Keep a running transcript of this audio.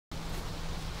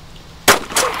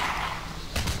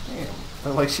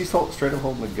But like she's straight up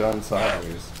holding the gun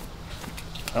sideways.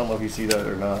 I don't know if you see that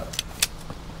or not.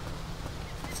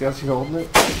 See how she's holding it?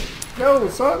 No,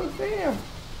 son, damn.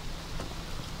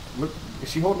 Look, is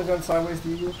she holding the gun sideways to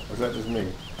you, or is that just me?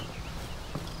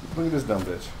 Look at this dumb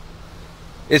bitch.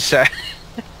 It's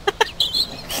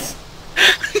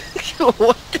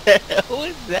what the hell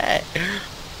is that?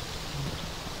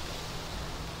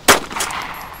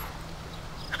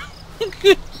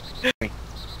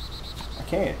 I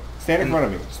can't. Stand in front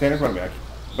of me. Stand in front of me.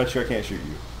 I bet you I can't shoot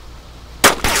you.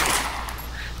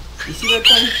 You see that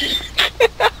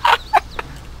thing?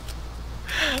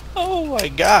 Oh my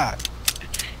god.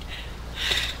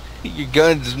 Your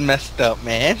gun's messed up,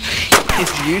 man.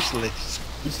 It's useless.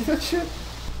 You see that shit?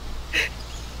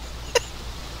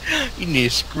 You need a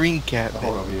screen cap.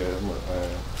 Hold on, yeah.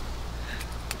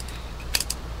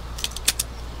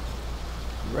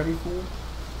 You ready, fool?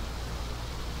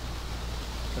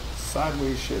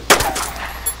 Sideways shit.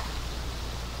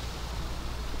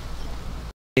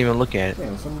 Even look at it.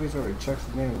 Damn, somebody's already checked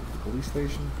the name of the police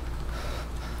station.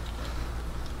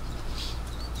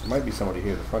 There might be somebody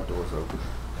here. The front door's open.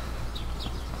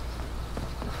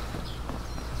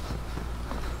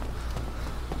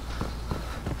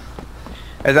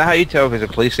 Is that how you tell if it's a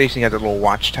police station? You have a little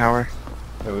watchtower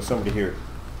There was somebody here.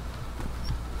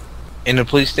 in the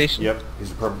police station? Yep,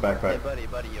 he's a purple backpack. Hey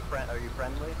buddy, are you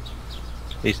friendly?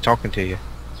 He's talking to you.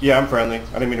 Yeah, I'm friendly.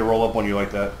 I didn't mean to roll up on you like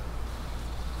that.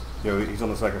 Yo, he's on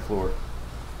the second floor.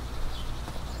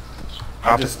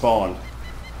 I just spawned.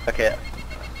 Okay.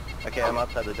 Okay, I'm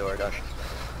outside the door, Josh.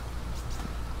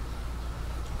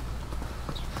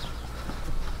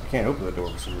 I can't open the door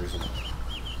for some reason.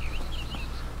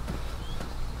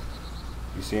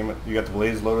 You see him? You got the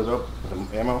blaze loaded up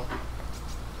with the ammo?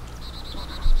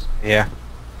 Yeah.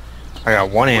 I got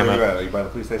one Where ammo. are you at? Are you by the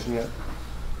police station yet?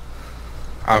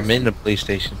 I'm in the police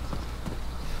station.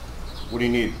 What do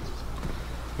you need?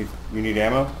 You need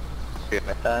ammo?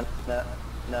 No,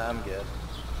 I'm good.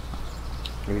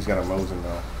 He's got a Mosin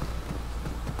now.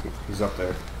 He's up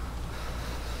there.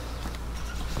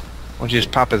 Why don't you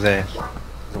just pop his ass? I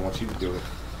don't want you to do it.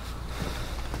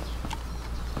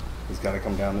 He's got to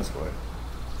come down this way.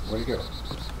 Where'd he go?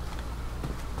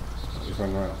 He's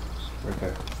running around. Right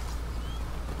there.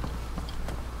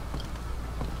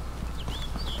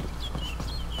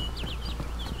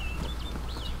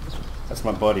 That's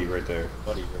my buddy right there.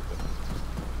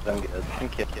 I'm good. I'm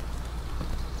kidding.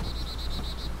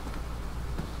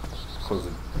 Close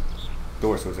the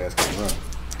door so his ass can't run.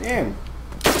 Damn!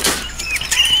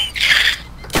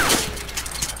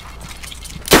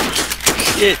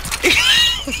 Shit!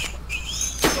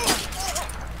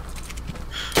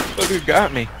 Fucker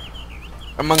got me.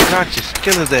 I'm unconscious.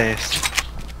 Kill his ass.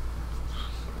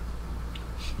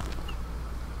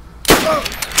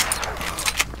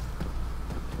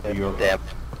 Damn.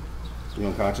 You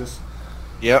unconscious?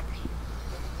 Yep.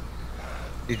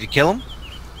 Did you kill him?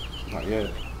 Not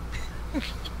yet.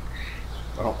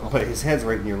 But his head's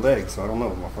right in your leg, so I don't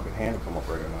know if my fucking hand will come up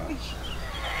right or not.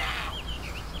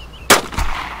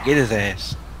 Get his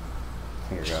ass. I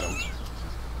think I got him.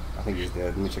 I think he's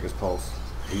dead. Let me check his pulse.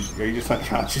 Are you just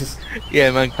unconscious? Yeah,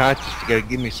 I'm unconscious. You gotta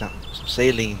give me something. Some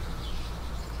saline.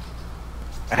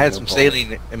 I had some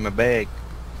saline in my bag.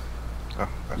 Oh,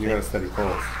 You got a steady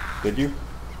pulse. Did you?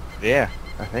 Yeah,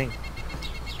 I think.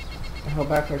 What the hell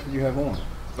backpack did you have on?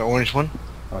 The orange one?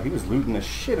 Oh, he was looting the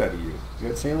shit out of you. You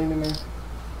got saline in there?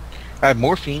 I have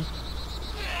morphine.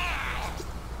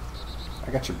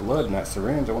 I got your blood in that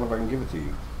syringe. I wonder if I can give it to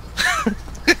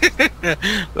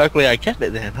you. Luckily I kept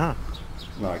it then, huh?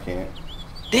 No, I can't.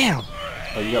 Damn!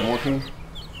 Oh, you got morphine?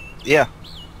 Yeah.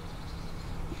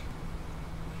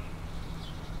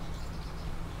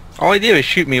 All he did was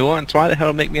shoot me once. Why the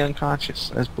hell make me unconscious?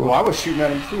 That's bullshit. Well, I was shooting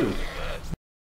at him too.